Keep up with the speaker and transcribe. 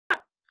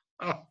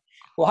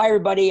Well, hi,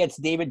 everybody. It's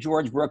David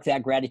George Brooke,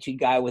 that gratitude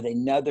guy, with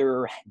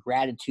another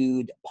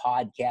gratitude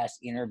podcast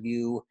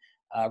interview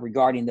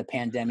regarding the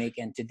pandemic.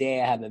 And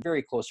today I have a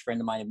very close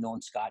friend of mine. I've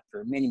known Scott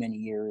for many, many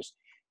years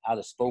out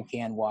of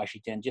Spokane,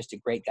 Washington. Just a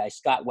great guy,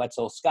 Scott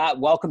Wetzel.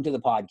 Scott, welcome to the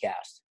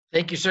podcast.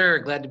 Thank you, sir.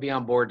 Glad to be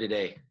on board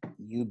today.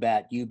 You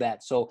bet. You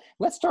bet. So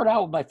let's start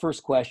out with my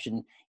first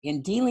question.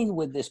 In dealing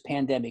with this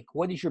pandemic,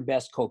 what is your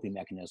best coping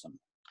mechanism?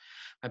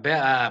 I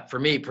bet for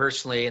me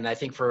personally, and I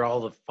think for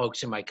all the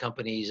folks in my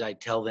companies, I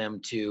tell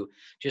them to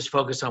just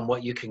focus on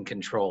what you can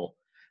control.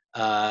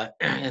 And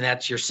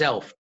that's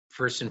yourself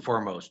first and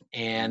foremost.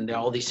 And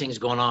all these things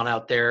going on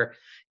out there,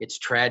 it's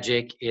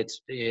tragic,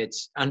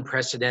 it's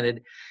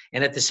unprecedented.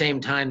 And at the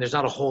same time, there's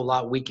not a whole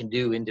lot we can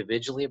do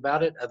individually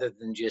about it other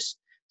than just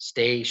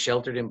stay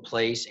sheltered in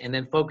place and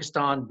then focused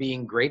on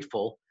being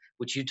grateful,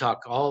 which you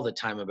talk all the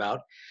time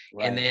about.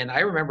 Right. And then I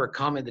remember a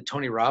comment that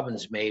Tony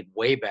Robbins made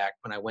way back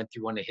when I went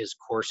through one of his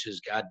courses,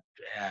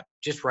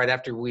 just right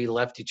after we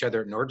left each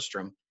other at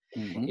Nordstrom,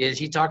 is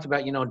he talked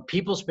about,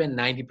 people spend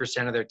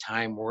 90% of their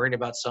time worrying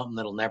about something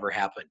that'll never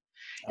happen.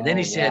 And then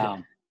he said,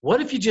 what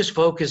if you just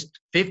focused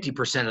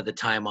 50% of the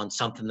time on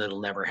something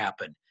that'll never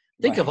happen?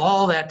 Think of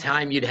all that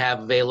time you'd have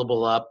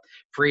available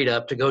freed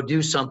up to go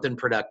do something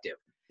productive.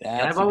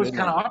 And I've always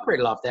kind of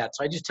operated off that.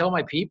 So I just tell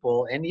my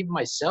people and even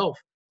myself,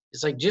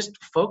 it's like, just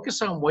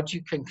focus on what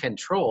you can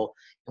control.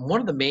 And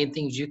one of the main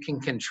things you can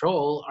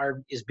control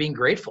is being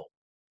grateful.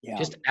 Yeah.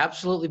 Just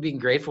absolutely being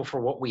grateful for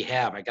what we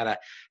have. I got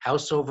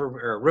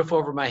a roof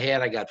over my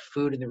head. I got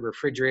food in the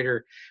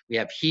refrigerator. We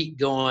have heat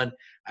going.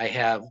 I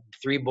have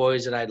 3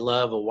 boys that I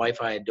love, a wife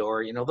I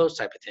adore, those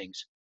type of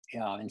things.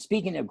 Yeah. And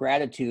speaking of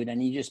gratitude,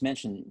 and you just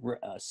mentioned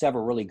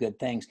several really good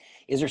things.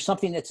 Is there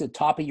something that's at the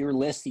top of your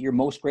list that you're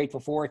most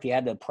grateful for if you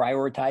had to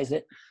prioritize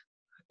it?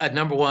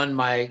 Number one,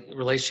 my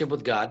relationship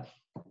with God.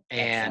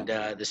 And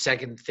the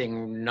second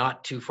thing,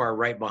 not too far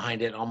right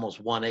behind it,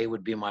 almost 1A,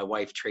 would be my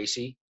wife,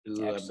 Tracy,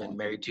 who I've been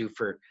married to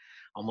for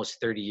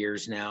almost 30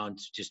 years now. And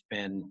it's just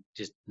been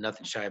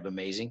nothing shy of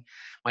amazing.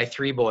 My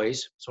 3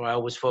 boys. So I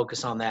always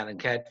focus on that.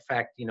 And in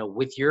fact,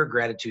 with your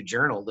gratitude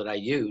journal that I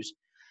use,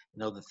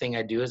 the thing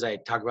I do is I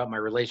talk about my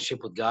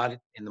relationship with God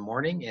in the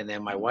morning, and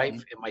then my wife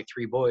and my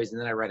 3 boys.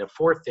 And then I write a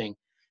 4th thing,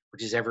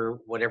 which is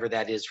whatever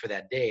that is for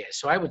that day.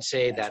 So I would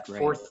say that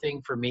 4th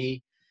thing for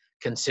me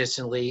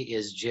consistently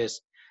is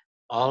just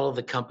all of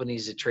the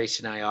companies that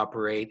Tracy and I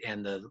operate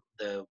and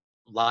the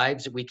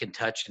lives that we can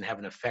touch and have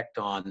an effect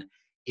on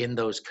in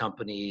those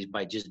companies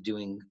by just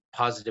doing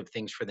positive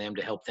things for them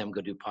to help them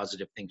go do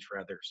positive things for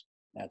others.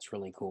 That's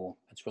really cool.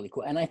 That's really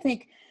cool. And I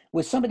think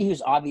with somebody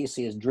who's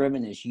obviously as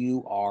driven as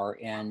you are,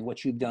 and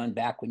what you've done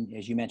back when,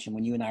 as you mentioned,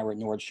 when you and I were at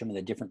Nordstrom and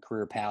the different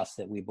career paths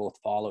that we both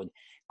followed,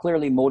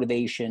 clearly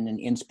motivation and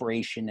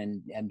inspiration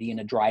and being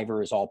a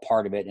driver is all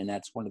part of it. And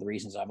that's one of the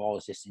reasons I've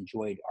always just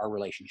enjoyed our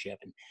relationship.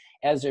 And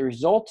as a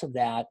result of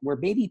that, where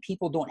maybe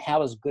people don't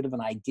have as good of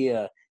an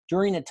idea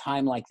during a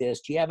time like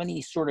this, do you have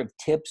any sort of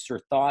tips or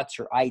thoughts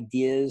or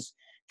ideas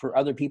for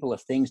other people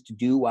of things to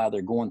do while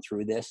they're going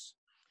through this?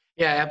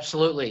 Yeah,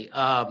 absolutely.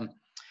 I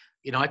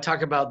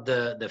talk about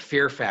the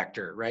fear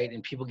factor, right?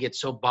 And people get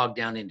so bogged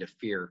down into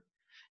fear.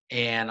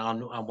 And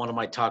on one of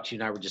my talks, you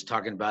and I were just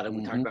talking about it.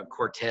 We talked about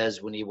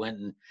Cortez when he went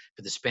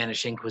for the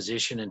Spanish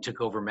Inquisition and took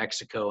over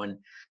Mexico. And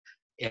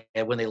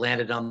when they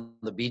landed on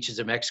the beaches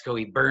of Mexico,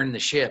 he burned the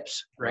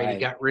ships, right? He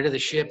got rid of the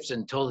ships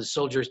and told his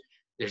soldiers,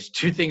 there's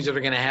 2 things that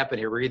are going to happen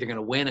here. We're either going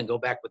to win and go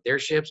back with their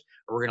ships,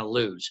 or we're going to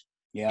lose.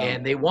 Yeah.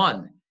 And they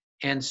won.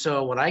 And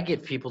so what I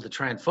get people to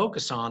try and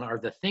focus on are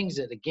the things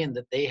that, again,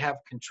 that they have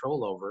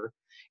control over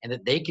and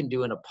that they can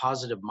do in a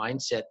positive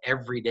mindset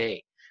every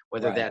day,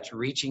 whether that's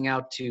reaching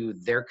out to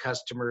their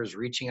customers,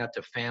 reaching out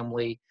to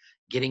family,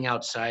 getting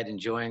outside,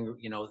 enjoying,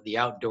 the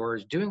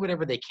outdoors, doing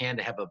whatever they can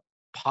to have a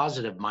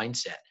positive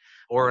mindset,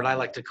 or what I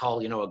like to call,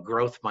 a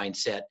growth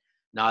mindset,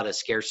 not a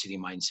scarcity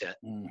mindset.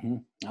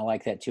 I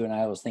like that too. And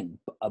I always think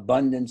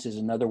abundance is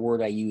another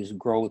word I use.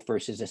 Growth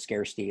versus a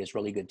scarcity is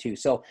really good too.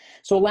 So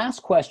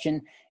last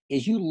question.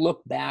 As you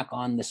look back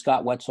on the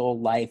Scott Wetzel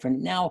life, and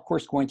now, of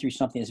course, going through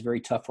something that's very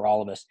tough for all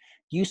of us,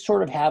 do you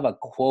sort of have a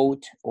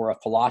quote or a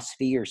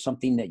philosophy or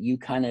something that you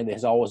kind of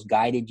has always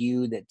guided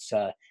you, that's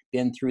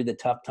been through the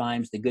tough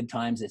times, the good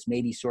times, that's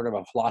maybe sort of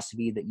a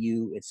philosophy that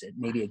it's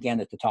maybe, again,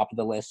 at the top of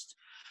the list?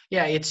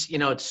 Yeah, it's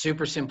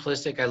super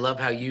simplistic. I love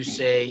how you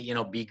say,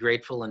 be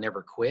grateful and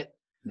never quit.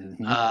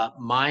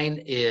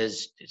 Mine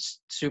it's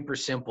super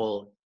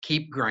simple.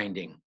 Keep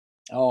grinding.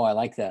 Oh, I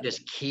like that.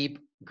 Just keep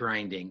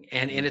grinding.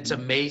 And it's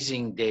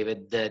amazing,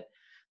 David, that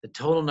the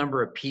total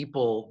number of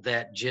people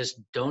that just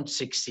don't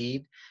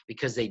succeed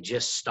because they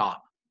just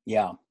stop.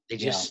 Yeah. They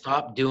just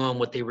stop doing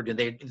what they were doing.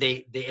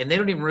 They and they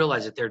don't even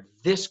realize that they're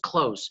this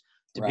close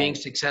to being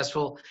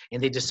successful,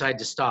 and they decide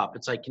to stop.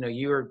 It's like,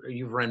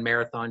 you've run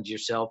marathons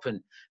yourself,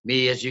 and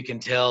me, as you can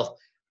tell,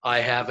 I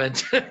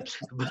haven't,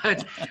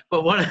 but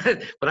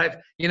I've,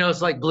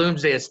 it's like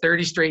Bloomsday. It's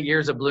 30 straight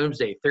years of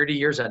Bloomsday, 30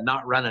 years of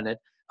not running it.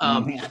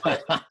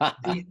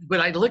 But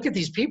I look at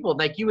these people,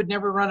 like, you would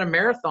never run a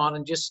marathon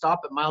and just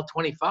stop at mile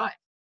 25.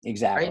 right?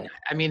 Exactly.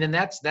 I mean, and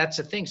that's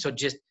the thing. So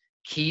just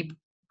keep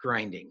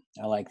grinding.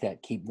 I like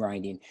that. Keep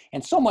grinding.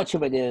 And so much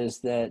of it is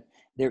that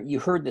there, you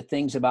heard the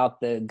things about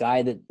the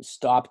guy that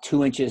stopped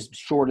 2 inches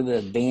short of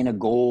the vein of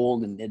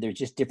gold. And there's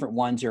just different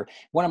ones. Or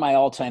one of my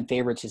all-time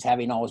favorites is,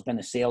 having always been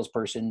a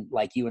salesperson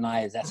like you and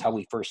I, as that's how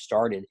we first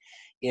started,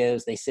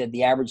 is they said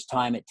the average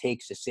time it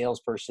takes a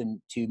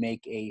salesperson to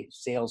make a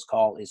sales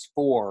call is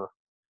 4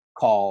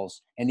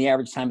 calls, and the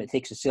average time it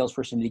takes a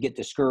salesperson to get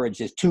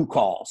discouraged is 2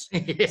 calls.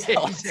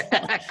 So,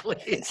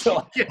 Exactly.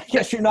 so I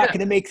guess you're not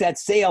going to make that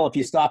sale if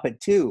you stop at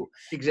 2,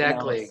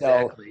 Exactly.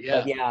 so, Exactly.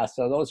 but Yeah. yeah,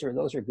 so those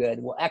are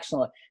good. Well,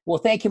 excellent. Well,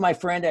 thank you, my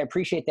friend. I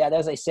appreciate that.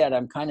 As I said,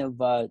 I'm kind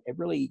of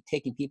really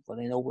taking people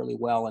that I know really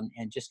well, and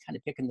just kind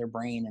of picking their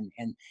brain.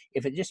 And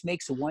if it just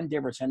makes the one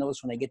difference, I notice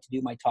when I get to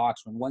do my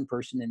talks, when one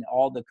person in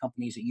all the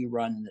companies that you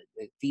run,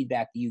 the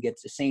feedback that you get,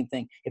 it's the same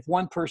thing. If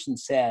one person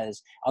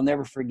says, "I'll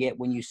never forget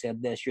when you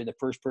said this, you're the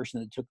first person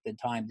that took the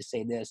time to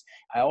say this.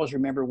 I always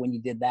remember when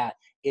you did that,"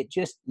 it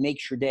just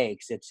makes your day.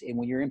 Because and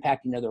when you're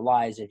impacting other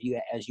lives,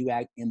 as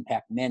you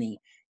impact many,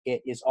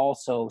 it is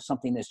also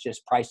something that's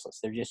just priceless.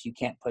 They're just, you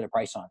can't put a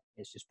price on.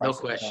 It's just No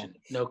priceless. So,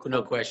 question.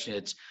 No question.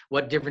 It's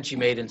what difference you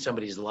made in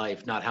somebody's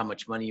life, not how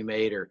much money you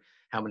made or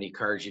how many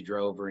cars you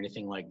drove or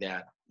anything like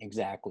that.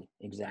 exactly.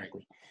 Right.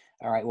 Exactly.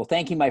 All right. Well,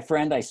 thank you, my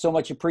friend. I so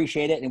much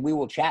appreciate it. And we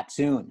will chat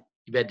soon.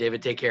 You bet,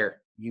 David. Take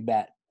care. You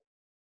bet.